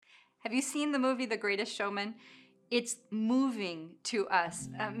Have you seen the movie The Greatest Showman? It's moving to us.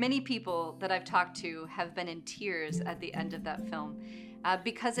 Many people that I've talked to have been in tears at the end of that film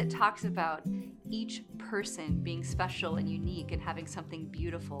because it talks about each person being special and unique and having something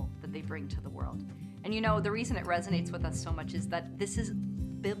beautiful that they bring to the world. And you know, the reason it resonates with us so much is that this is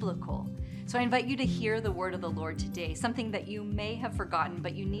biblical. So I invite you to hear the word of the Lord today, something that you may have forgotten,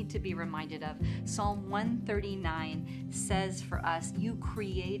 but you need to be reminded of. Psalm 139 says for us, "You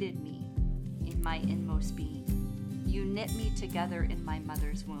created me in my inmost being. You knit me together in my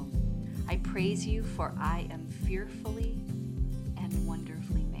mother's womb. I praise you, for I am fearfully and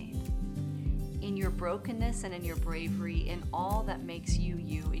wonderfully made." In your brokenness and in your bravery, in all that makes you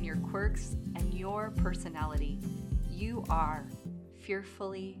you, in your quirks and your personality, you are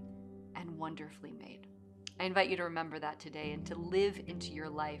fearfully and wonderfully made. I invite you to remember that today and to live into your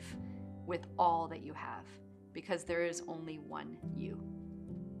life with all that you have, because there is only one you.